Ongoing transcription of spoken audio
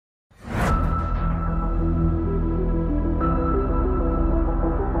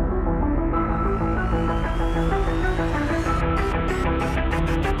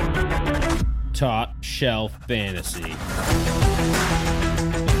Top Shelf Fantasy.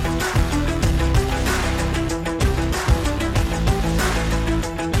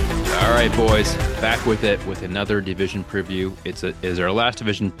 All right, boys, back with it with another division preview. Is our last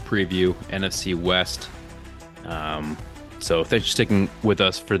division preview, NFC West. So thanks for sticking with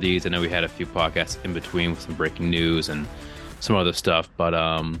us for these. I know we had a few podcasts in between with some breaking news and some other stuff, but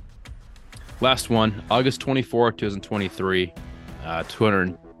last one, August 24th, 2023,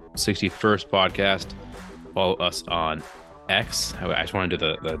 261st podcast. Follow us on X. I just want to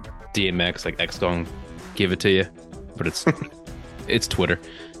do the DMX, like X don't give it to you, but it's Twitter.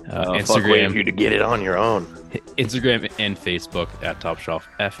 Instagram for you to get it on your own. Instagram and Facebook at Top Shelf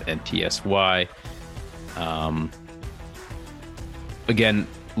FNTSY. Again,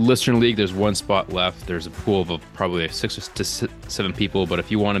 listener league, there's one spot left. There's a pool of probably 6 to 7 people, but if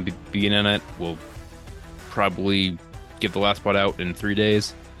you want to be in it, we'll probably give the last spot out in 3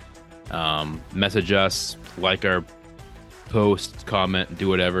 days. Message us, like our post, comment, do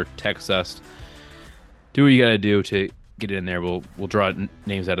whatever, text us, do what you gotta do to get in there. We'll draw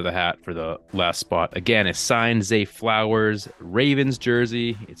names out of the hat for the last spot. Again, a signed Zay Flowers Ravens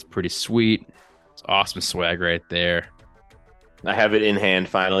jersey. It's pretty sweet. It's awesome swag right there. I have it in hand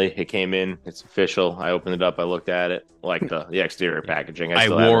finally. It came in. It's official. I opened it up. I looked at it. Like the exterior packaging. I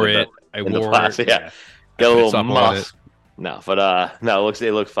wore it. I wore it. Yeah. Got a little muff. No, but no, it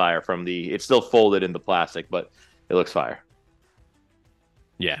looks fire from the. It's still folded in the plastic, but it looks fire.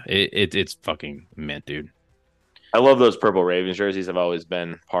 Yeah, it's fucking mint, dude. I love those purple Ravens jerseys. I've always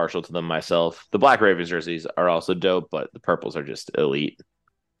been partial to them myself. The black Ravens jerseys are also dope, but the purples are just elite.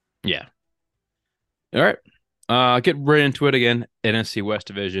 Yeah. All right. Get right into it again. NFC West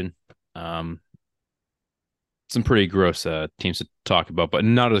division. Some pretty gross teams to talk about, but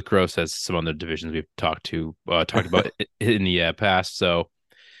not as gross as some other divisions we've talked about in the past. So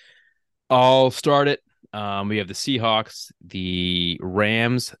I'll start it. We have the Seahawks, the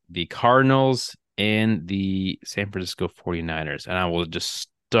Rams, the Cardinals, and the San Francisco 49ers. And I will just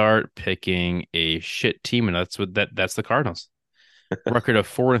start picking a shit team, and that's the Cardinals. Record of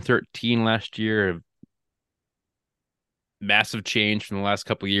 4-13 last year. Massive change from the last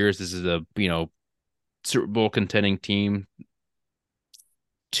couple of years. This is a Super Bowl contending team.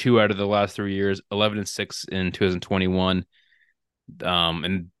 2 out of the last 3 years, 11-6 in 2021.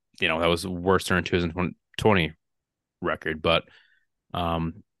 And that was worse than 2020 record. But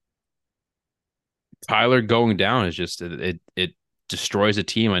Tyler going down is just it destroys a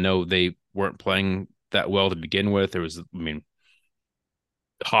team. I know they weren't playing that well to begin with.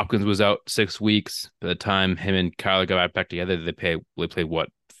 Hopkins was out 6 weeks. By the time him and Kyler got back together, they played what,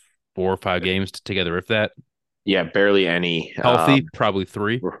 4 or 5 games together, if that. Yeah, barely any healthy. Probably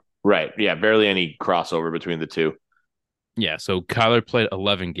 3. Right. Yeah, barely any crossover between the two. Yeah. So Kyler played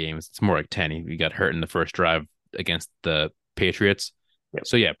 11 games. It's more like 10. He got hurt in the first drive against the Patriots. Yep.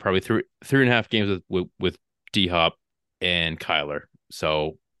 So yeah, probably 3.5 games with D-Hop and Kyler.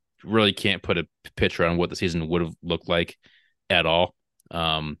 So really can't put a picture on what the season would have looked like at all.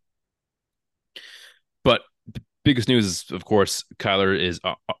 But biggest news is, of course, Kyler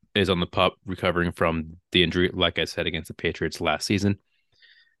is on the pup, recovering from the injury, like I said, against the Patriots last season.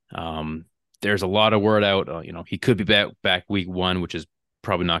 There's a lot of word out. He could be back week 1, which is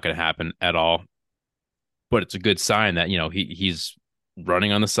probably not going to happen at all. But it's a good sign that he's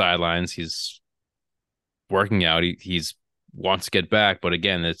running on the sidelines. He's working out. He's wants to get back. But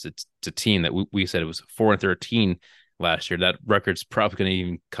again, it's a team that we said it was 4-13 last year. That record's probably going to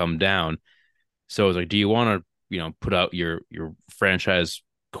even come down. So it's like, do you want to put out your franchise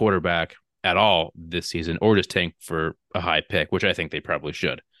quarterback at all this season, or just tank for a high pick, which I think they probably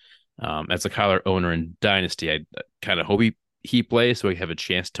should. As a Kyler owner in Dynasty, I kind of hope he plays so we have a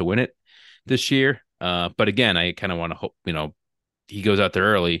chance to win it this year. But again, I kind of want to hope he goes out there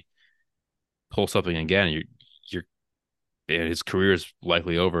early, pull something again. His career is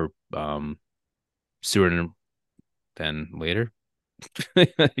likely over sooner than later. I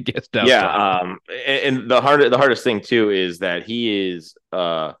guess. Yeah. And the hardest thing too is that he is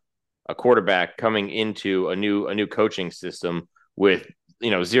a quarterback coming into a new coaching system with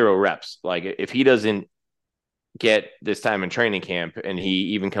 0 reps. Like, if he doesn't get this time in training camp and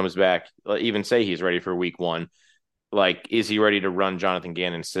he even comes back, even say he's ready for week 1, like, is he ready to run Jonathan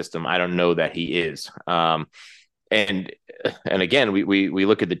Gannon's system? I don't know that he is. And again, we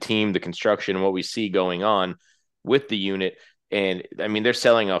look at the team, the construction, and what we see going on with the unit. And I mean, they're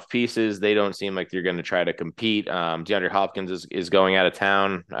selling off pieces. They don't seem like they're going to try to compete. DeAndre Hopkins is going out of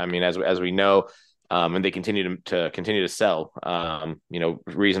town. I mean, as we know, and they continue to sell,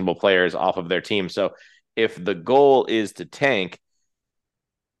 reasonable players off of their team. So if the goal is to tank,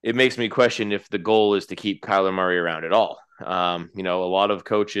 it makes me question if the goal is to keep Kyler Murray around at all. A lot of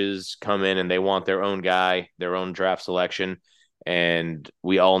coaches come in and they want their own guy, their own draft selection. And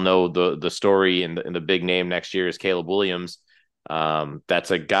we all know the story and the big name next year is Caleb Williams.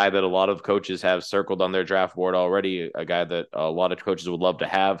 That's a guy that a lot of coaches have circled on their draft board already, a guy that a lot of coaches would love to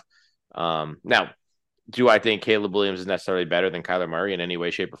have. Now, do I think Caleb Williams is necessarily better than Kyler Murray in any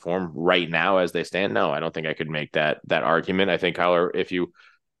way, shape, or form right now as they stand? No, I don't think I could make that argument. I think Kyler, if you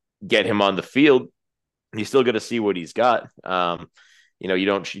get him on the field, he's still going to see what he's got. You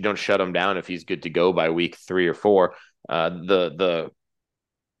don't shut him down if he's good to go by week 3 or 4. The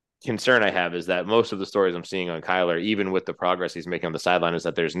concern I have is that most of the stories I'm seeing on Kyler, even with the progress he's making on the sideline, is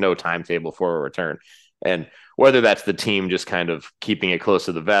that there's no timetable for a return. And whether that's the team just kind of keeping it close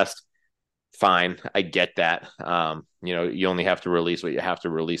to the vest, fine, I get that. You only have to release what you have to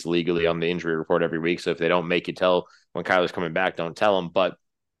release legally on the injury report every week. So if they don't make you tell when Kyler's coming back, don't tell him. But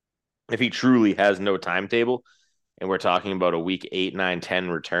if he truly has no timetable, and we're talking about a week 8, 9, 10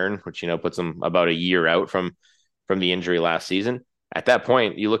 return, which puts him about a year out from the injury last season, at that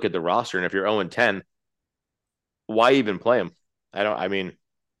point you look at the roster, and if you're 0-10, why even play him? I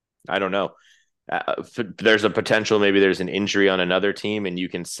don't know. There's a potential, maybe there's an injury on another team and you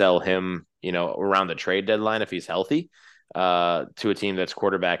can sell him, around the trade deadline if he's healthy, to a team that's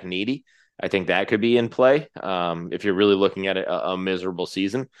quarterback needy. I think that could be in play if you're really looking at a miserable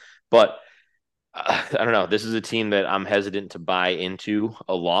season. But I don't know. This is a team that I'm hesitant to buy into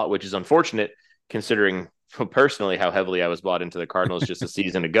a lot, which is unfortunate considering personally how heavily I was bought into the Cardinals just a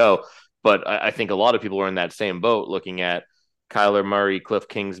season ago. But I think a lot of people were in that same boat looking at Kyler Murray, Cliff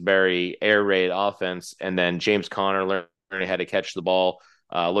Kingsbury, air raid offense, and then James Conner learning how to catch the ball,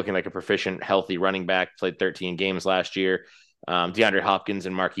 looking like a proficient, healthy running back, played 13 games last year. DeAndre Hopkins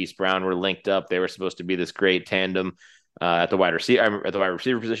and Marquise Brown were linked up. They were supposed to be this great tandem. At the wide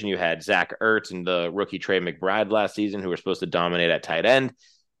receiver position, you had Zach Ertz and the rookie Trey McBride last season, who were supposed to dominate at tight end.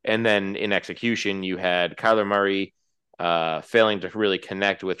 And then in execution, you had Kyler Murray failing to really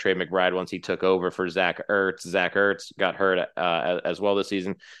connect with Trey McBride once he took over for Zach Ertz. Zach Ertz got hurt as well this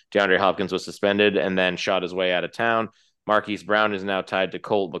season. DeAndre Hopkins was suspended and then shot his way out of town. Marquise Brown is now tied to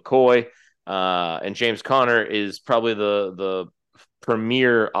Colt McCoy. And James Conner is probably the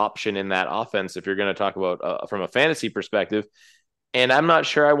premier option in that offense if you're going to talk about from a fantasy perspective. And I'm not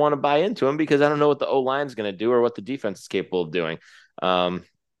sure I want to buy into him because I don't know what the O-line is going to do or what the defense is capable of doing.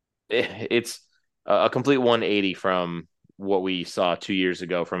 It's a complete 180 from what we saw 2 years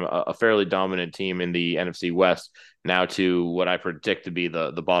ago from a fairly dominant team in the NFC West now to what I predict to be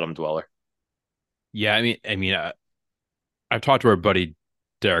the bottom dweller. Yeah, I've talked to our buddy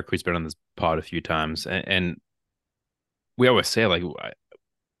Derek, who's been on this pod a few times, and we always say, like,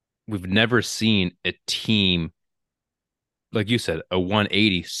 we've never seen a team, like you said, a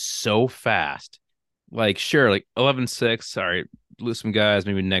 180 so fast. Like, sure, like 11-6, sorry, lose some guys,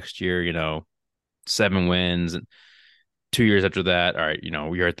 maybe next year, 7 wins, and 2 years after that, all right,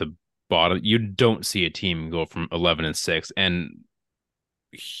 you're at the bottom. You don't see a team go from 11-6 and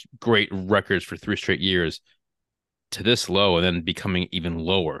great records for 3 straight years to this low and then becoming even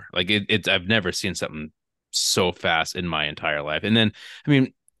lower. Like it's I've never seen something so fast in my entire life. And then,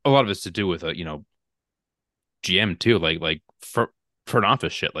 a lot of it's to do with GM too, like front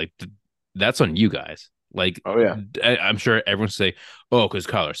office shit. Like that's on you guys. Like, oh yeah, I'm sure everyone say, oh, because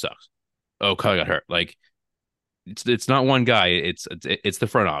Kyler sucks. Oh, Kyler got hurt. Like it's not one guy. It's the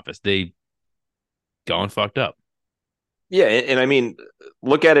front office. They gone fucked up. Yeah, and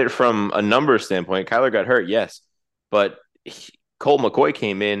look at it from a numbers standpoint. Kyler got hurt, yes, but Colt McCoy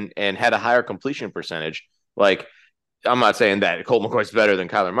came in and had a higher completion percentage. Like, I'm not saying that Colt McCoy's better than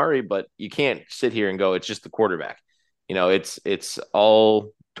Kyler Murray, but you can't sit here and go, it's just the quarterback. It's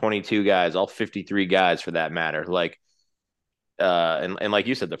all 22 guys, all 53 guys for that matter. Like, and like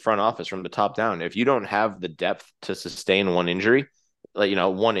you said, the front office from the top down, if you don't have the depth to sustain one injury,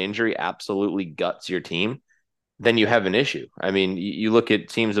 one injury absolutely guts your team, then you have an issue. You look at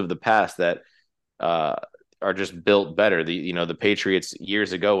teams of the past that are just built better. The Patriots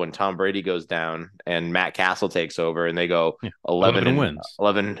years ago when Tom Brady goes down and Matt Castle takes over and they go 11 wins.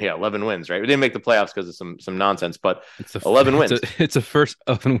 11 wins, right? We didn't make the playoffs because of some nonsense, but it's 11 wins. It's a first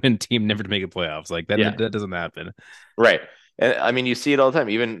 11-win team never to make the playoffs. Like that, that doesn't happen. Right. And you see it all the time.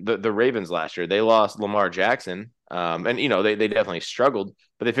 Even the Ravens last year, they lost Lamar Jackson. And they definitely struggled,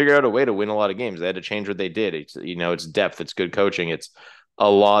 but they figured out a way to win a lot of games. They had to change what they did. It's it's depth, it's good coaching, it's a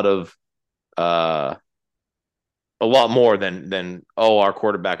lot more than our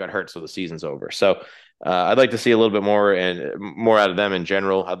quarterback got hurt, so the season's over. So I'd like to see a little bit more and more out of them in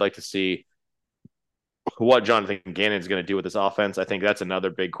general. I'd like to see what Jonathan Gannon's going to do with this offense. I think that's another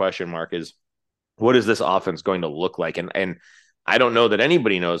big question mark is what is this offense going to look like? And I don't know that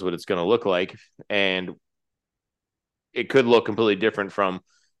anybody knows what it's going to look like. And it could look completely different from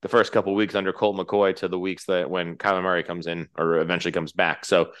the first couple of weeks under Colt McCoy to the weeks that when Kyler Murray comes in or eventually comes back.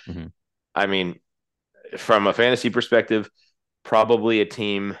 So, I mean, from a fantasy perspective, probably a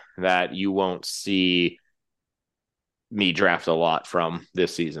team that you won't see me draft a lot from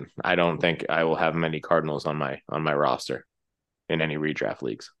this season. I don't think I will have many Cardinals on my roster in any redraft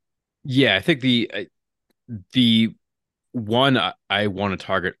leagues. Yeah, I think the one I want to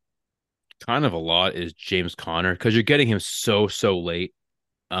target kind of a lot is James Conner because you're getting him so late.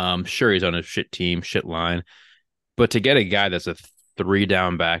 Sure, he's on a shit team, shit line, but to get a guy that's a 3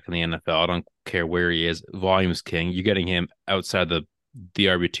 down back in the NFL, I don't care where he is, volume's king. You're getting him outside the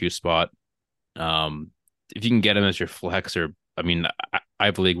RB2 spot. If you can get him as your flex, or I mean, I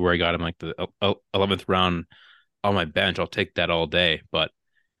have a league where I got him like the 11th round on my bench. I'll take that all day, but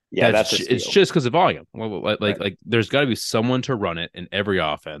yeah, it's just because of volume. Like there's got to be someone to run it in every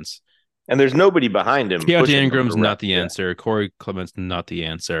offense. And there's nobody behind him. Keontae Ingram's not the answer. Yeah. Corey Clement's not the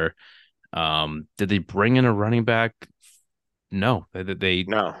answer. Did they bring in a running back? No, they didn't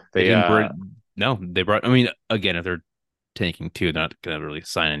bring. No, they brought. I mean, again, if they're tanking too, they're not going to really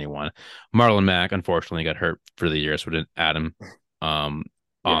sign anyone. Marlon Mack, unfortunately, got hurt for the year, so we didn't add him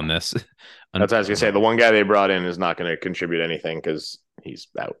on this. That's what I was going to say. The one guy they brought in is not going to contribute anything because he's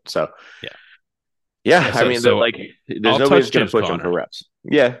out. So yeah. I mean, there's nobody's going to push him for reps.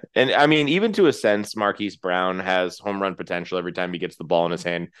 Yeah, and I mean, even to a sense, Marquise Brown has home run potential every time he gets the ball in his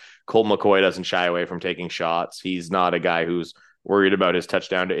hand. Colt McCoy doesn't shy away from taking shots. He's not a guy who's worried about his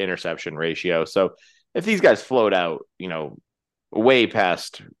touchdown to interception ratio. So if these guys float out, way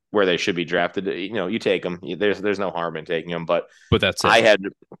past where they should be drafted, you take them. There's no harm in taking them. But that's it. I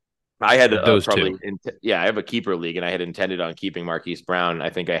had those probably two. I have a keeper league, and I had intended on keeping Marquise Brown.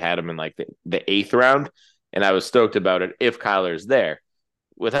 I think I had him in like the 8th round, and I was stoked about it if Kyler's there.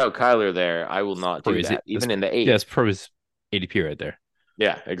 Without Kyler there, I will not do that, even in the 8th. Yeah, it's probably ADP right there.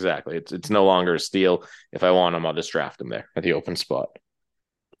 Yeah, exactly. It's no longer a steal. If I want him, I'll just draft him there at the open spot.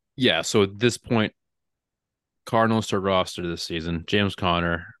 Yeah, so at this point, Cardinals to roster this season, James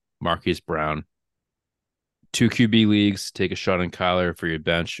Conner, Marquise Brown. 2 QB leagues, take a shot on Kyler for your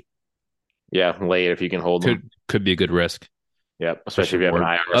bench. Yeah, late if you can hold him. Could be a good risk. Yep, especially if you have an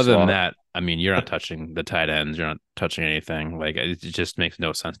IR Other slot. than that, I mean, you're not touching the tight ends. You're not touching anything. Like, it just makes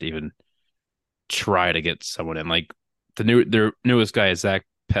no sense to even try to get someone in. Like, their newest guy is Zach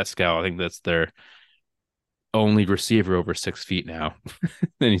Pascal. I think that's their only receiver over 6 feet now.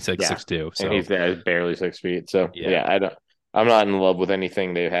 And he's like 6'2". So and he's barely 6 feet. So I'm not in love with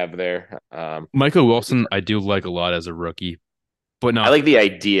anything they have there. Michael Wilson, I do like a lot as a rookie, but not. I like the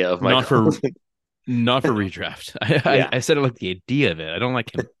idea of Michael Wilson. Not for redraft. I said I like the idea of it. I don't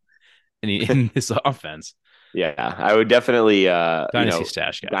like him in this offense. Yeah, I would definitely dynasty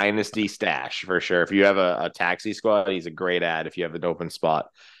stash guy. Dynasty stash for sure. If you have a taxi squad, he's a great ad if you have an open spot.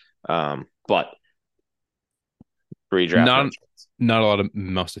 But redraft not a lot of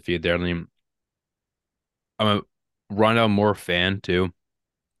mouths to feed there. I mean, I'm a Rondale Moore fan too,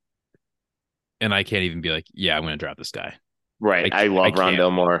 and I can't even be like, yeah, I'm going to draft this guy. Right. I love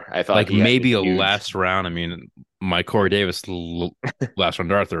Rondale Moore. I thought like maybe a last round. I mean, my Corey Davis last round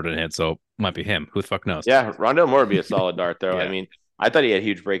dart throw didn't hit, so it might be him. Who the fuck knows? Yeah, Rondale Moore would be a solid dart throw. Yeah. I mean, I thought he had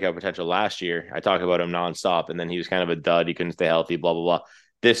huge breakout potential last year. I talked about him nonstop, and then he was kind of a dud. He couldn't stay healthy, blah, blah, blah.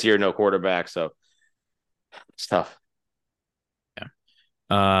 This year, no quarterback, so it's tough.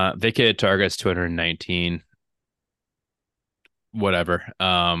 Yeah. Vacated targets, 219. Whatever.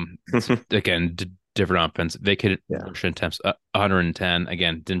 Again, different offense. Vacated attempts, 110.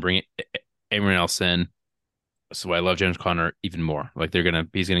 Again, didn't bring anyone else in. So I love James Conner even more. Like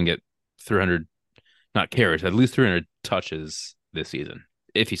he's gonna get 300, not carries, at least 300 touches this season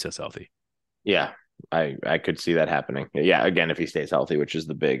if he stays healthy. Yeah, I could see that happening. Yeah, again, if he stays healthy, which is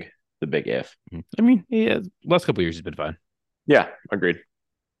the big if. I mean, last couple of years he's been fine. Yeah, agreed.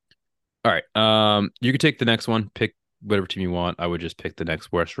 All right. You could take the next one. Pick whatever team you want. I would just pick the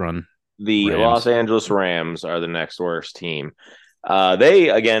next worst run. The Rams. Los Angeles Rams are the next worst team. They,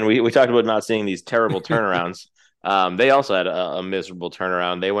 again, we talked about not seeing these terrible turnarounds. They also had a miserable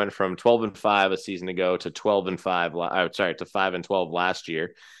turnaround. They went from 12-5 a season ago to 12-5. To 5-12 last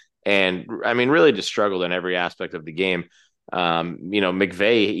year, and I mean, really just struggled in every aspect of the game.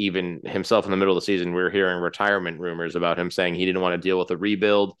 McVay, even himself in the middle of the season, we were hearing retirement rumors about him saying he didn't want to deal with a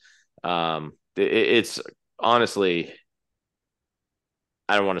rebuild. It's honestly,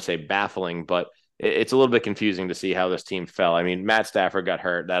 I don't want to say baffling, but it's a little bit confusing to see how this team fell. I mean, Matt Stafford got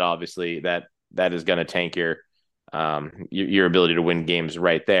hurt. That obviously that that is going to tank your ability to win games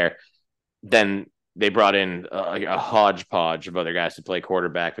right there. Then they brought in a hodgepodge of other guys to play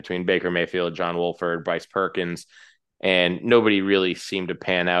quarterback between Baker Mayfield, John Wolford, Bryce Perkins, and nobody really seemed to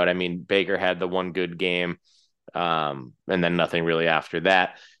pan out. I mean, Baker had the one good game, and then nothing really after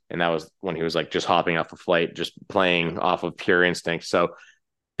that. And that was when he was like just hopping off a flight, just playing off of pure instinct. So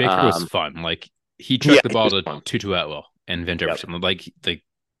Baker was fun. Like he chucked the ball to Tutu Atwell and Van Jefferson. Yep. Like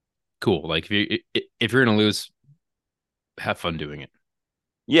cool. Like if you're gonna lose, have fun doing it.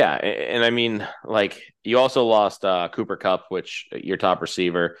 Yeah, and I mean, like you also lost Cooper Kupp, which your top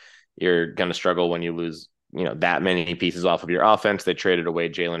receiver. You're gonna struggle when you lose, that many pieces off of your offense. They traded away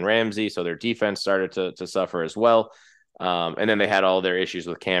Jalen Ramsey, so their defense started to suffer as well. And then they had all their issues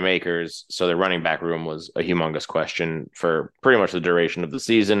with Cam Akers, so their running back room was a humongous question for pretty much the duration of the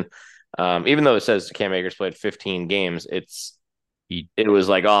season. Even though it says Cam Akers played 15 games, it was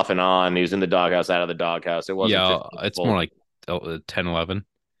like off and on. He was in the doghouse, out of the doghouse. It wasn't. Yeah, it's more like 10, 11.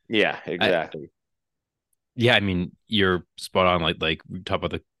 Yeah, exactly. I mean, you're spot on. Like we talk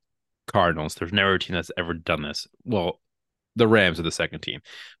about the Cardinals. There's never a team that's ever done this. Well, the Rams are the second team,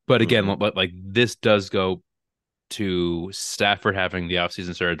 but again, like this does go to Stafford having the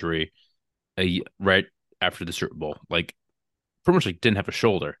offseason surgery right after the Super Bowl. Like pretty much like didn't have a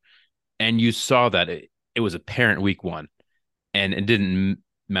shoulder, and you saw that it was apparent week one, and it didn't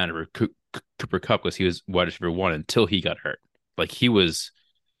matter for Cooper Kupp because he was wide receiver one until he got hurt. Like he was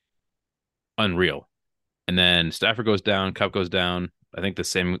unreal. And then Stafford goes down, Kupp goes down. I think the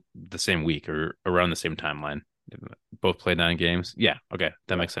same week or around the same timeline. Both played 9 games. Yeah, okay,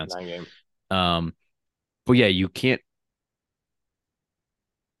 that makes sense. 9 games. But yeah, you can't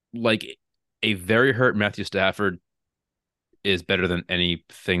like a very hurt Matthew Stafford is better than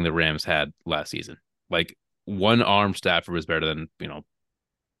anything the Rams had last season. Like one arm Stafford was better than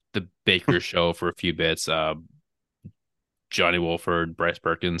the Baker show for a few bits. Johnny Wolford, Bryce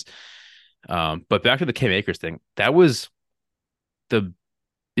Perkins. But back to the Cam Akers thing, that was the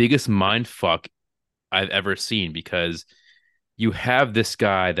biggest mind fuck I've ever seen because you have this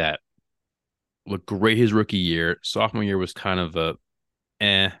guy that looked great his rookie year. Sophomore year was kind of a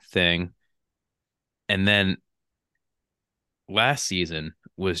thing. And then last season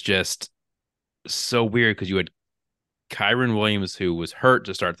was just so weird because you had Kyren Williams, who was hurt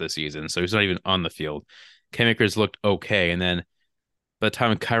to start the season, so he's not even on the field. Cam Akers looked okay, and then by the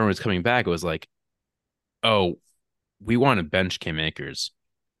time Kyren was coming back, it was like, oh, we want to bench Cam Akers.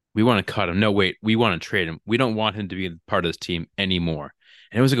 We want to cut him. No, wait, we want to trade him. We don't want him to be part of this team anymore.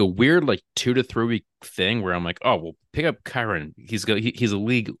 And it was like a weird 2 to 3 week thing where I'm like, oh, well, pick up Kyren. He's a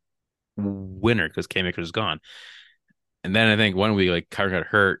league winner because Cam Akers is gone. And then I think one week Kyren got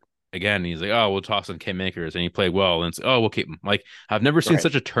hurt again. And he's like, oh, we'll toss on Cam Akers, and he played well. And it's oh, we'll keep him. Like I've never seen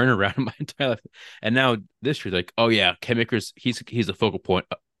such a turnaround in my entire life. And now this year, like, oh yeah, Cam Akers, he's the focal point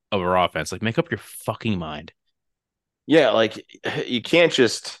of our offense. Like, make up your fucking mind. Yeah, you can't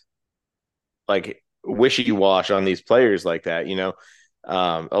just wishy-wash on these players like that.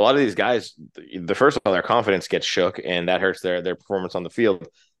 A lot of these guys, the first of all, their confidence gets shook, and that hurts their performance on the field.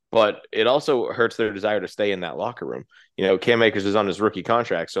 But it also hurts their desire to stay in that locker room. Cam Akers is on his rookie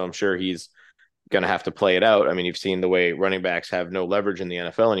contract, so I'm sure he's going to have to play it out. I mean, you've seen the way running backs have no leverage in the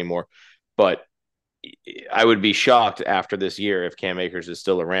NFL anymore. But I would be shocked after this year if Cam Akers is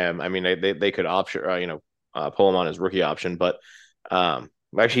still a Ram. I mean, they could option, pull him on his rookie option, but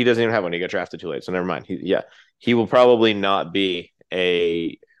actually he doesn't even have one. He got drafted too late, so never mind. He will probably not be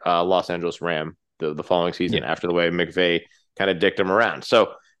a Los Angeles Ram the following season after the way McVay kind of dicked him around.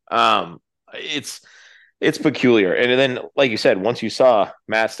 So it's peculiar. And then, like you said, once you saw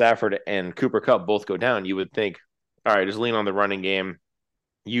Matt Stafford and Cooper Kupp both go down, you would think, all right, just lean on the running game,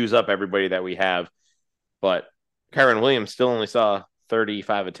 use up everybody that we have. But Kyren Williams still only saw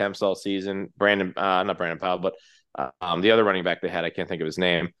 35 attempts all season. Not Brandon Powell, but the other running back they had, I can't think of his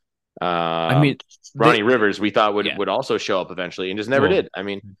name. Ronnie Rivers, we thought would also show up eventually, and just never did. I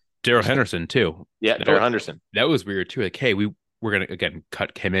mean, Darrell Henderson too. Yeah, Darrell Henderson. That was weird too. Like, hey, we're gonna again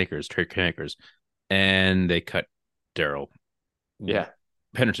cut Cam Akers, trade Cam Akers, and they cut Darrell. Yeah,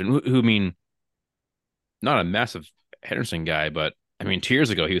 Henderson, who I mean, not a massive Henderson guy, but I mean, 2 years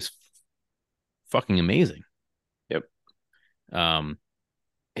ago he was fucking amazing. Yep.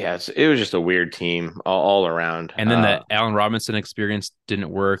 Yeah, it was just a weird team all around. And then the Allen Robinson experience didn't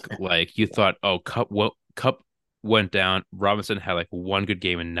work. Like you thought, oh, Kupp went down. Robinson had one good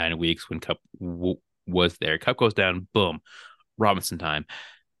game in 9 weeks when Kupp was there. Kupp goes down, boom, Robinson time.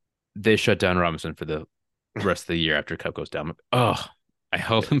 They shut down Robinson for the rest of the year after Kupp goes down. Oh, I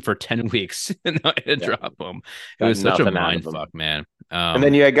held him for 10 weeks and I had to drop him. It Got was such a nothing out of mind him. fuck, man. And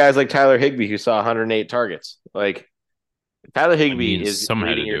then you had guys like Tyler Higbee who saw 108 targets. Like if Tyler Higbee is someone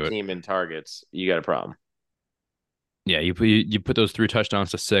had to leading your do it. team in targets, you got a problem. Yeah, you put those 3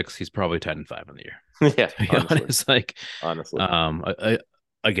 touchdowns to 6, he's probably 10-5 in the year. Yeah, To be honestly. honest, like Honestly.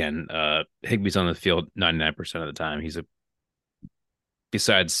 again, Higbee's on the field 99% of the time. He's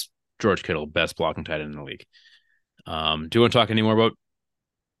besides George Kittle, best blocking tight end in the league. Do you want to talk any more about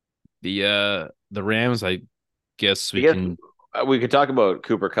the Rams? I guess we can. We could talk about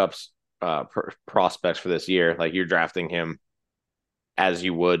Cooper Kupp's prospects for this year. Like you're drafting him as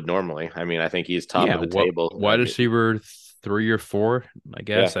you would normally. I mean, I think he's top of the table. Wide receiver 3 or 4, I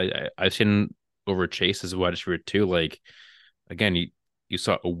guess. Yeah. I've seen over Chase as a wide receiver 2. Like again, you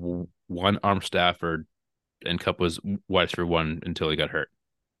saw a one arm Stafford, and Kupp was wide receiver 1 until he got hurt.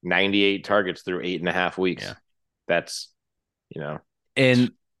 98 targets through 8.5 weeks. Yeah. That's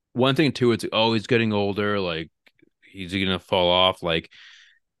And one thing too, it's he's getting older. Like he's gonna fall off. Like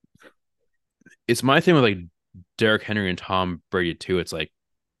it's my thing with like Derrick Henry and Tom Brady too. It's like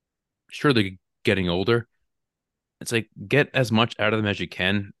sure they're getting older. It's like get as much out of them as you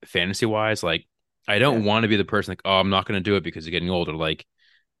can fantasy wise. Like I don't want to be the person like, oh, I'm not gonna do it because you're getting older. Like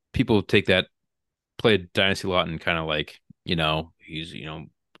people take that play dynasty a lot and kind of like, he's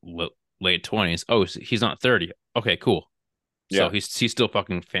late 20s. Oh, he's not 30. Okay, cool. So he's still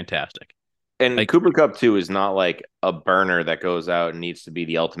fucking fantastic. And like, Cooper Kupp too is not like a burner that goes out and needs to be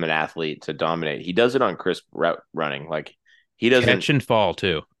the ultimate athlete to dominate. He does it on crisp route running. Like he doesn't catch and fall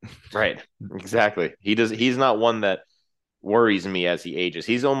too. Right. Exactly. He's not one that worries me as he ages.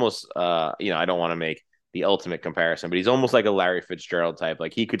 He's almost I don't want to make the ultimate comparison, but he's almost like a Larry Fitzgerald type.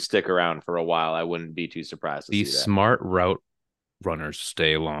 Like he could stick around for a while. I wouldn't be too surprised to see that. These smart route runners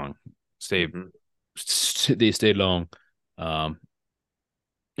stay long. They stay long. Yeah.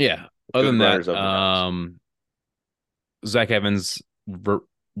 Other than that, Zach Evans,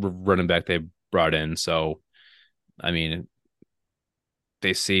 running back they brought in. So, I mean,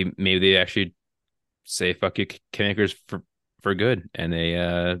 maybe they actually say fuck you, Cam Akers for good, and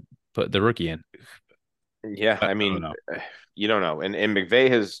they put the rookie in. Yeah, I mean, you don't know. And McVay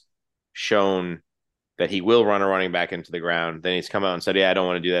has shown that he will run a running back into the ground. Then he's come out and said, yeah, I don't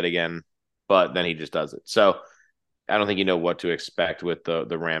want to do that again. But then he just does it. So I don't think you know what to expect with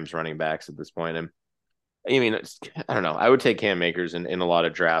the Rams running backs at this point. And I mean, I don't know. I would take Cam Akers in a lot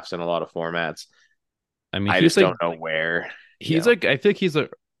of drafts and a lot of formats. I mean, I just don't know where. He's like, I think he's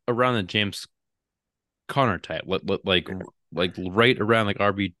around the James Conner type, like right around like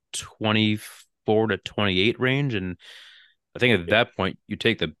RB 24 to 28 range. And I think at that point, you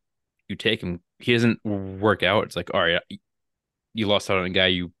take him. He doesn't work out. It's like, all right, you lost out on a guy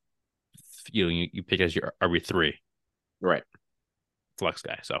you pick as your RB3, right? Flex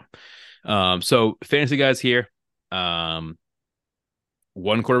guy. So fantasy guys here. One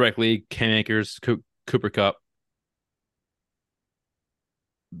quarterback league, Cam Akers, Cooper Kupp.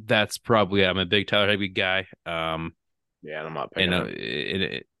 That's probably I'm a big Tyler Higbee guy. I'm not picking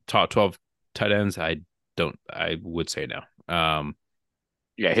in top 12 tight ends. I would say no.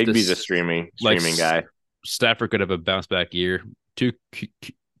 Higbee's a streaming guy. Stafford could have a bounce back year. 2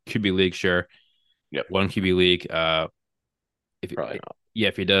 QB league, sure. Yep. 1 QB league. Probably not. Yeah,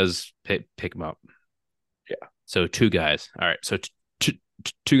 if he does, pick him up. Yeah. So 2 guys. All right. So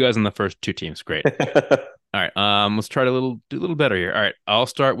 2 guys on the first 2 teams. Great. All right. Let's try to do a little better here. All right. I'll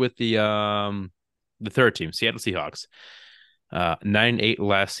start with the third team, Seattle Seahawks. 9-8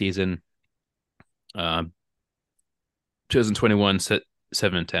 last season. 2021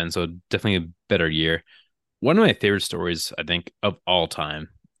 7-10. So definitely a better year. One of my favorite stories, I think, of all time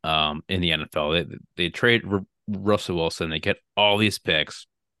in the NFL. They trade Russell Wilson. They get all these picks.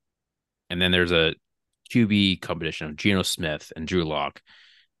 And then there's a QB competition of Geno Smith and Drew Lock.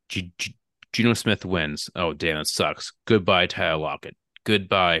 Geno Smith wins. Oh, damn, it sucks. Goodbye, Tyler Lockett.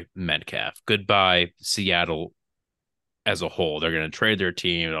 Goodbye, Metcalf. Goodbye, Seattle as a whole. They're going to trade their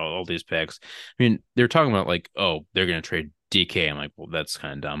team and all these picks. I mean, they're talking about like, oh, they're going to trade DK. I'm like, well, that's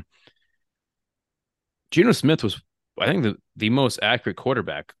kind of dumb. Geno Smith was, I think, the most accurate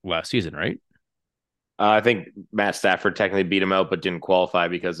quarterback last season, right? I think Matt Stafford technically beat him out, but didn't qualify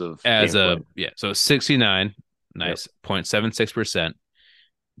because of So 69, nice, 0.76%.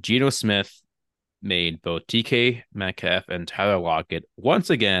 Geno Smith made both DK Metcalf and Tyler Lockett once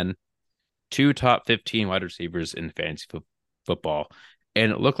again 2 top 15 wide receivers in fantasy football,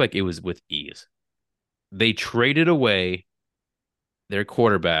 and it looked like it was with ease. They traded away their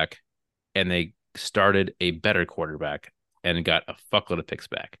quarterback, and they started a better quarterback and got a fuckload of picks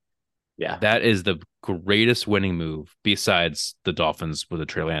back. Yeah. That is the greatest winning move besides the Dolphins with the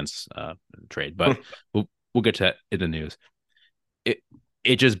Trey Lance trade. But we'll get to that in the news. It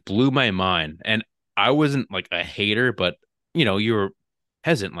it just blew my mind, and I wasn't like a hater, but you were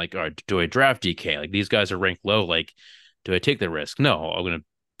hesitant. Like, all right, do I draft DK? Like these guys are ranked low. Like, do I take the risk? No, I'm gonna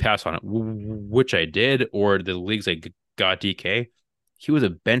pass on it, which I did. Or the leagues I got DK, he was a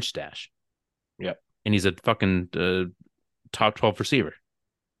bench stash. Yep. And he's a fucking top 12 receiver.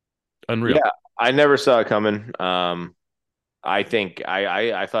 Unreal. Yeah, I never saw it coming. I think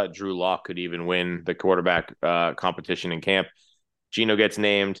I thought Drew Lock could even win the quarterback competition in camp. Gino gets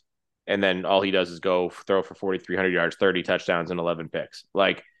named, and then all he does is go throw for 4,300 yards, 30 touchdowns, and 11 picks.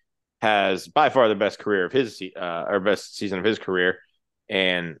 Like, has by far the best career of his or best season of his career,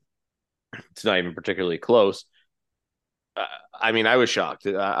 and it's not even particularly close. I mean, I was shocked.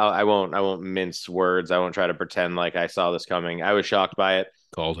 I won't mince words. I won't try to pretend like I saw this coming. I was shocked by it.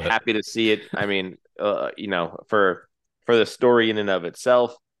 Called it. Happy to see it. I mean, for the story in and of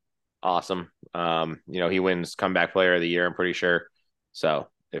itself, awesome. He wins comeback player of the year, I'm pretty sure. So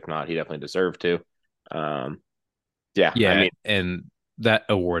if not, he definitely deserved to. Yeah. Yeah, I mean, and that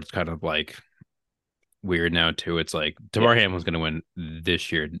award's kind of like weird now too. It's like Damar Hamlin's going to win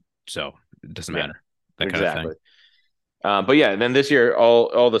this year, so it doesn't matter. That kind of thing. But yeah, then this year,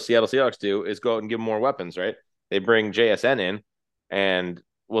 all the Seattle Seahawks do is go out and give more weapons, right? They bring JSN in, and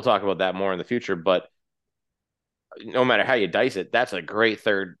we'll talk about that more in the future. But no matter how you dice it, that's a great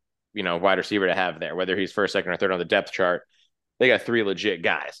third, wide receiver to have there, whether he's first, second, or third on the depth chart. They got three legit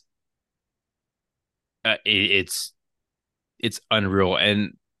guys. It's unreal.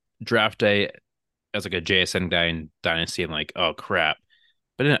 And draft day, as like a JSN guy in Dynasty, I'm like, oh crap.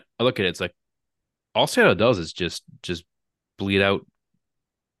 But then I look at it, it's like all Seattle does is just bleed out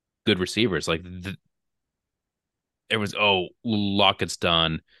good receivers. Like it was Lockett's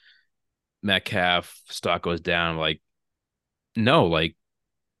done, Metcalf stock goes down. Like no, like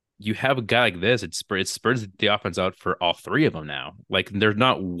you have a guy like this, it spurs the offense out for all three of them now. Like there's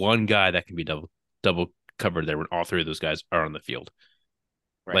not one guy that can be double covered there when all three of those guys are on the field.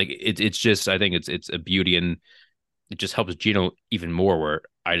 Right. Like it's just I think it's a beauty, and it just helps Gino even more. Where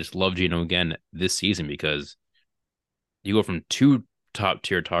I just love Gino again this season because you go from two top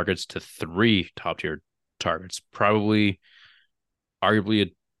tier targets to three top tier targets, probably arguably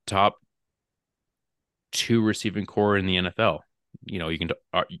a top two receiving core in the NFL. You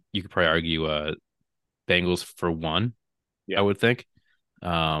could probably argue Bengals for one, I would think.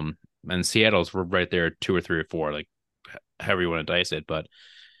 And Seattle's were right there, two or three or four, like however you want to dice it. But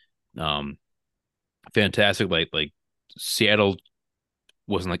fantastic. Like Seattle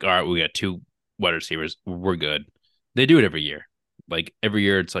wasn't like, all right, we got two wide receivers, we're good. They do it every year. Like every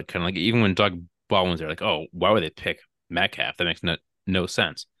year, it's like kind of like even when Doug Baldwin's there, like, oh, why would they pick Metcalf? That makes no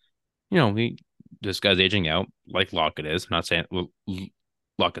sense. This guy's aging out, like Lockett is. I'm not saying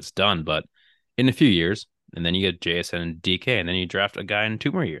Lockett's done, but in a few years, and then you get JSN and DK, and then you draft a guy in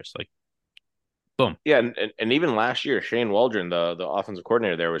 2 more years. Like, boom. Yeah, and even last year, Shane Waldron, the offensive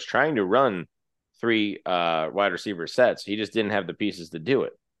coordinator there, was trying to run 3 wide receiver sets. He just didn't have the pieces to do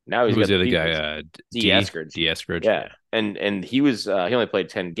it. Now he's got the other guy, D. Eskridge. Yeah. And he was he only played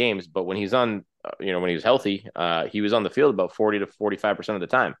 10 games, but when he's on, when he was healthy, he was on the field about 40 to 45% of the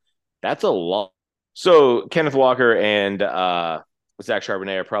time. That's a lot. So Kenneth Walker and Zach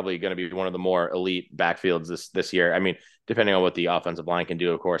Charbonnet are probably going to be one of the more elite backfields this year. I mean, depending on what the offensive line can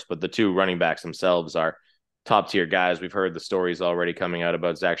do, of course, but the 2 running backs themselves are top tier guys. We've heard the stories already coming out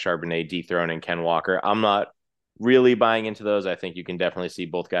about Zach Charbonnet dethroning Ken Walker. I'm not really buying into those. I think you can definitely see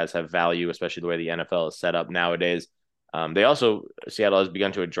both guys have value, especially the way the NFL is set up nowadays. Seattle has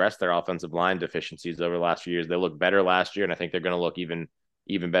begun to address their offensive line deficiencies over the last few years. They look better last year, and I think they're going to look even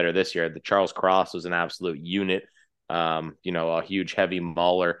better this year. The Charles Cross was an absolute unit, a huge heavy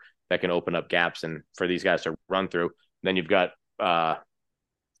mauler that can open up gaps and for these guys to run through. Then you've got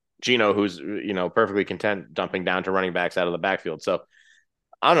Gino, who's, perfectly content dumping down to running backs out of the backfield. So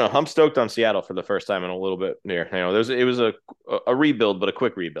I don't know. I'm stoked on Seattle for the first time in a little bit here. It was a rebuild, but a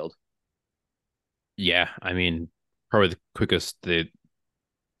quick rebuild. Yeah, I mean, probably the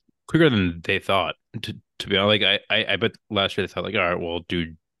quicker than they thought. To be honest, like I bet last year they thought like, all right, well,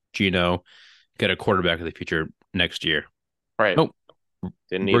 do Gino get a quarterback of the future next year? Right. Nope.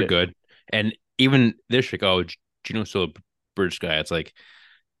 We're it. good. And even this year, oh, Gino's still a bridge guy. It's like,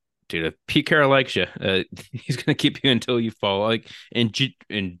 dude, if Pete Carroll likes you, he's gonna keep you until you fall. Like, and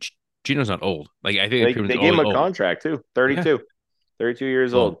Gino's not old. Like, I think they gave him a contract too. 32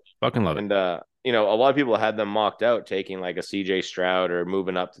 years old. Fucking love it. And a lot of people had them mocked out taking like a CJ Stroud or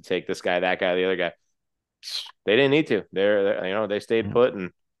moving up to take this guy, that guy, the other guy. They didn't need to. They stayed put,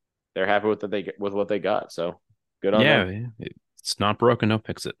 and they're happy with what they got. So good on them. Yeah, it's not broken, no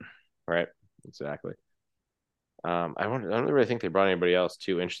fix it. Right. Exactly. I don't really think they brought anybody else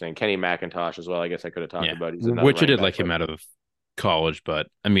too interesting. Kenny McIntosh as well. I guess I could have talked Yeah, about. He's another which I running did back, like but him out of college, but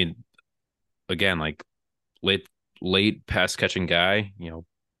I mean, again, like late late pass catching guy. You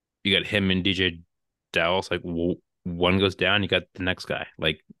got him and DJ Dallas. Like one goes down, you got the next guy.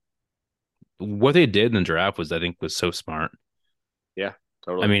 Like what they did in the draft was, I think, was so smart. yeah, I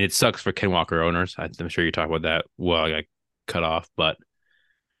totally. mean, it sucks for Ken Walker owners. I'm sure you talk about that. Well, I got cut off, but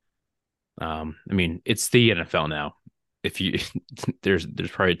I mean, it's the NFL now. If you there's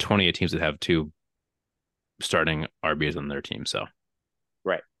probably 28 teams that have two starting RBs on their team. So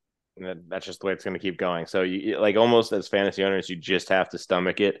Right. And that's just the way it's going to keep going. So you like almost as fantasy owners, you just have to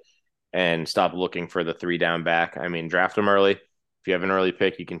stomach it and stop looking for the three down back. I mean, draft them early. If you have an early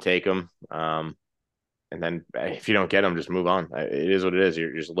pick, you can take them. And then if you don't get them, just move on. It is what it is.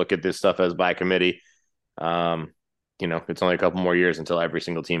 You just look at this stuff as by committee. Um, it's only a couple more years until every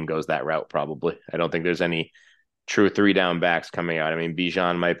single team goes that route. Probably. I don't think there's any true three down backs coming out. I mean,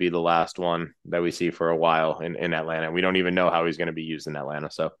 Bijan might be the last one that we see for a while in Atlanta. We don't even know how he's going to be used in Atlanta.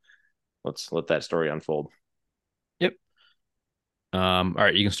 So let's let that story unfold. yep. All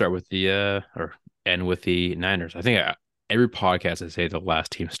right, you can start with the or end with the Niners. I think every podcast I say the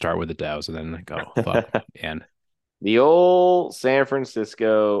last team start with the Dows, and then I go fuck and The old San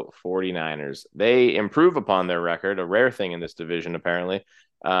Francisco 49ers. They improve upon their record, a rare thing in this division, apparently.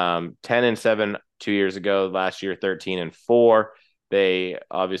 10-7 2 years ago. Last year, 13-4. They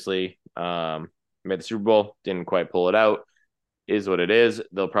obviously made the Super Bowl, didn't quite pull it out. Is what it is.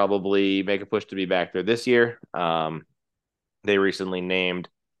 They'll probably make a push to be back there this year. They recently named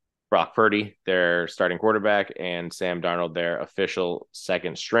Brock Purdy their starting quarterback and Sam Darnold their official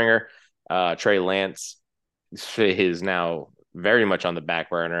second stringer. Trey Lance is now very much on the back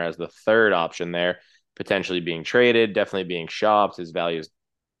burner as the third option there, potentially being traded, definitely being shopped. His value is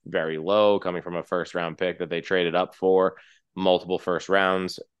very low, coming from a first round pick that they traded up for, multiple first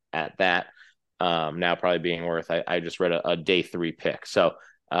rounds at that. Now probably being worth, I just read a day 3 pick. So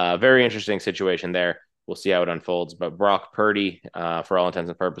very interesting situation there. We'll see how it unfolds. But Brock Purdy, for all intents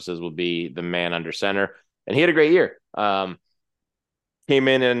and purposes, will be the man under center. And he had a great year. Came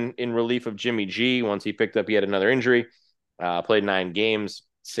in relief of Jimmy G once he picked up yet another injury. Played 9 games,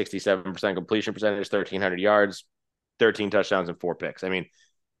 67% completion percentage, 1,300 yards, 13 touchdowns, and 4 picks. I mean,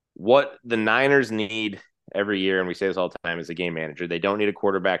 what the Niners need every year, and we say this all the time, is a game manager. They don't need a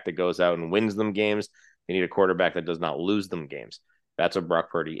quarterback that goes out and wins them games. They need a quarterback that does not lose them games. That's what Brock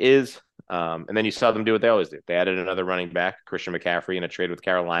Purdy is. And then you saw them do what they always do. They added another running back, Christian McCaffrey, in a trade with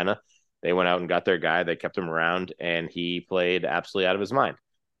Carolina. They went out and got their guy. They kept him around, and he played absolutely out of his mind.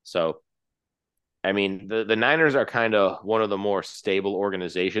 So, I mean, the Niners are kind of one of the more stable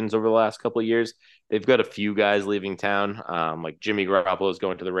organizations over the last couple of years. They've got a few guys leaving town, like Jimmy Garoppolo is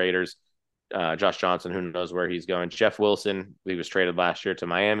going to the Raiders. Josh Johnson, who knows where he's going. Jeff Wilson, he was traded last year to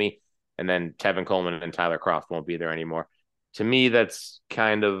Miami. And then Tevin Coleman and Tyler Kroft won't be there anymore. To me, that's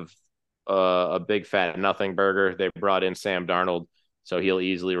kind of a big fat nothing burger. They brought in Sam Darnold, so he'll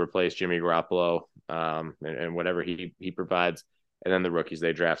easily replace Jimmy Garoppolo and whatever he provides. And then the rookies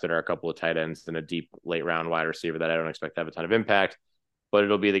they drafted are a couple of tight ends and a deep late round wide receiver that I don't expect to have a ton of impact. But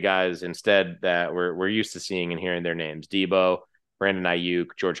it'll be the guys instead that we're used to seeing and hearing their names: Debo, Brandon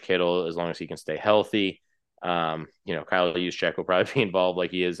Ayuk, George Kittle, as long as he can stay healthy. Kyle Juszczyk will probably be involved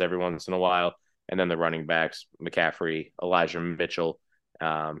like he is every once in a while. And then the running backs: McCaffrey, Elijah Mitchell.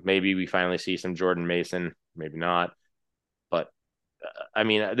 Maybe we finally see some Jordan Mason, maybe not. But I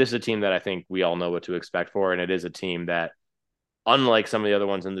mean, this is a team that I think we all know what to expect for, and it is a team that, unlike some of the other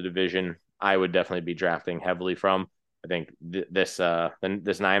ones in the division, I would definitely be drafting heavily from. I think this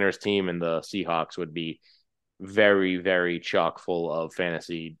Niners team and the Seahawks would be very, very chock full of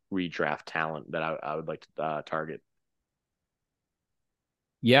fantasy redraft talent that I would like to target.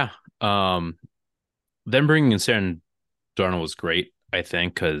 yeah. Them bringing in Sam Darnold was great, I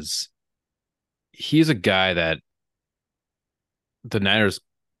think, because he's a guy that the Niners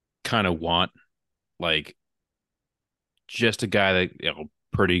kind of want, like just a guy that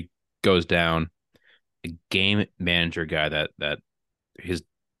pretty goes down, a game manager guy that has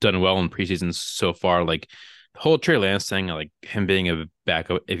done well in preseason so far. Like the whole Trey Lance thing, like him being a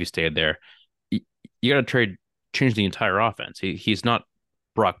backup if he stayed there, you got to change the entire offense. He's not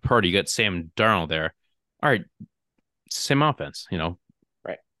Brock Purdy. You got Sam Darnold there. All right, same offense.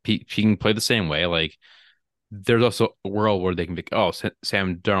 Right. He can play the same way. Like there's also a world where they can be, oh,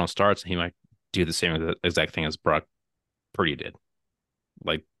 Sam Darnold starts and he might do the same exact thing as Brock Purdy did.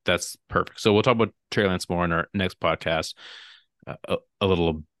 Like that's perfect. So we'll talk about Trey Lance more in our next podcast a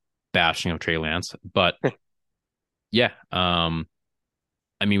little bashing of Trey Lance, but yeah, I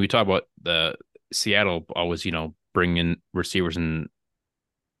mean, we talk about the Seattle always, bring in receivers and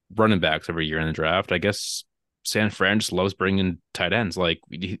running backs every year in the draft. I guess San Fran just loves bringing tight ends. Like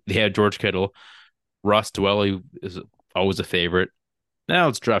they had George Kittle, Ross Dwelly is always a favorite. Now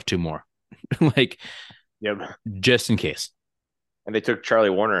let's draft 2 more, like, yep, just in case. And they took Charlie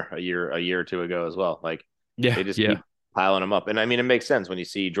Warner a year or 2 ago as well. Like, they just keep piling them up. And I mean, it makes sense when you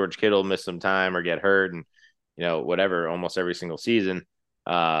see George Kittle miss some time or get hurt, and whatever, almost every single season.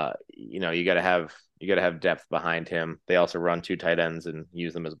 You got to have depth behind him. They also run 2 tight ends and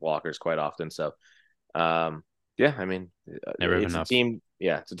use them as blockers quite often. So, I mean, it's a team.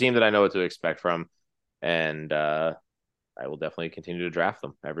 Yeah, it's a team that I know what to expect from, and I will definitely continue to draft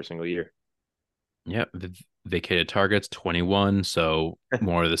them every single year. Yeah, the vacated targets 21, so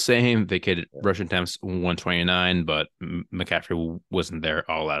more of the same. Vacated rushing attempts 129, but McCaffrey wasn't there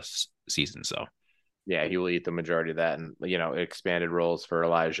all last season, so yeah, he will eat the majority of that, and expanded roles for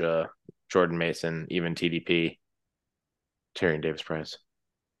Elijah, Jordan Mason, even TDP, Tyrion Davis-Price.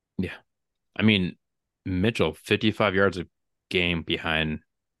 Yeah, I mean, Mitchell 55 yards a game behind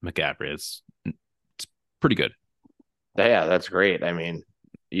McCaffrey. It's pretty good. Yeah, that's great. I mean,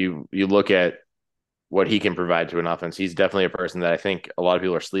 you look at what he can provide to an offense. He's definitely a person that I think a lot of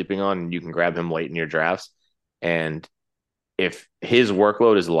people are sleeping on, and you can grab him late in your drafts. And if his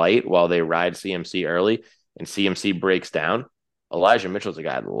workload is light while they ride CMC early and CMC breaks down, Elijah Mitchell's a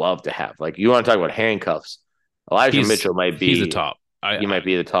guy I'd love to have. Like, you want to talk about handcuffs? Elijah Mitchell might be. He's a top. He might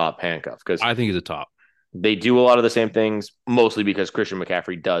be the top handcuff, because I think he's a top. They do a lot of the same things, mostly because Christian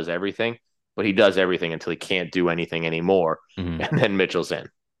McCaffrey does everything, but he does everything until he can't do anything anymore, and then Mitchell's in.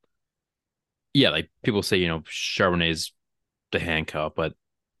 Yeah, like people say, Charbonnet's the handcuff, but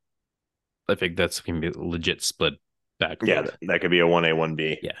I think that's going to be a legit split back. Yeah, that could be a 1A,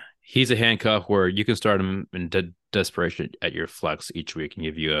 1B. Yeah, he's a handcuff where you can start him in desperation at your flex each week and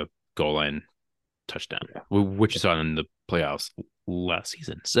give you a goal line touchdown, which you saw in the playoffs last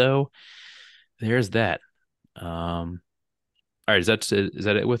season. So there's that. All right, is that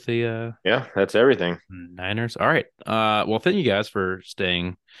it with the yeah, that's everything. Niners? All right. Well, thank you guys for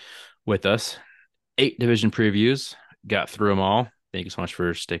staying with us. 8 division previews, got through them all. Thank you so much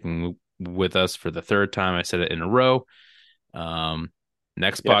for sticking with us for the 3rd time. I said it in a row.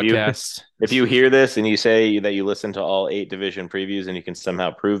 Next podcast. If you hear this and you say that you listen to all 8 division previews and you can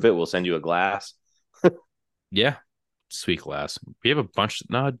somehow prove it, we'll send you a glass. Yeah, sweet glass. We have a bunch.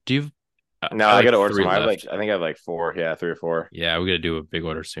 No, do you? No, I got to order some. I think I have like 4. Yeah, 3 or 4. Yeah, we got to do a big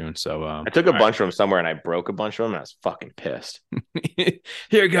order soon. So I took a bunch from somewhere and I broke a bunch of them and I was fucking pissed.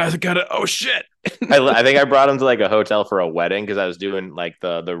 Here, guys, I got it. Oh shit! I think I brought them to like a hotel for a wedding because I was doing like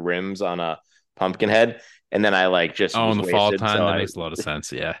the rims on a pumpkin head, and then I like just in the fall time. So that makes a lot of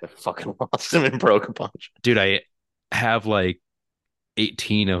sense. Yeah, I fucking lost them and broke a bunch. Dude, I have like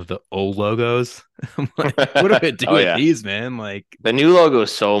 18 of the old logos. I'm like, what do I do with these, man? Like, the new logo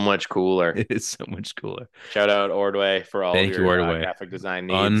is so much cooler. It is so much cooler. Shout out Ordway for all of your graphic design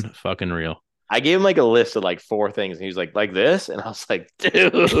needs. Unfucking real. I gave him like a list of like 4 things, and he was like this, and I was like,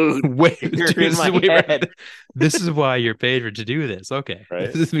 dude, wait, in my head. This is why you're paid to do this. Okay,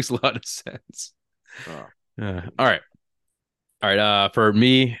 right? This makes a lot of sense. All right. For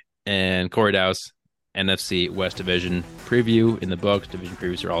me and Corey Dowse, NFC West Division preview in the books. Division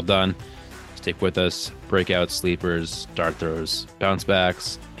previews are all done. Stick with us. Breakouts, sleepers, dart throws, bounce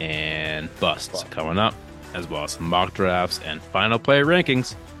backs, and busts coming up, as well as some mock drafts and final player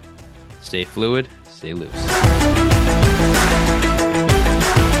rankings. Stay fluid, stay loose.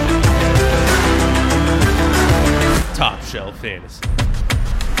 Top Shelf Fantasy.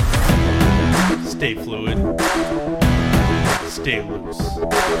 Stay fluid. Stay loose.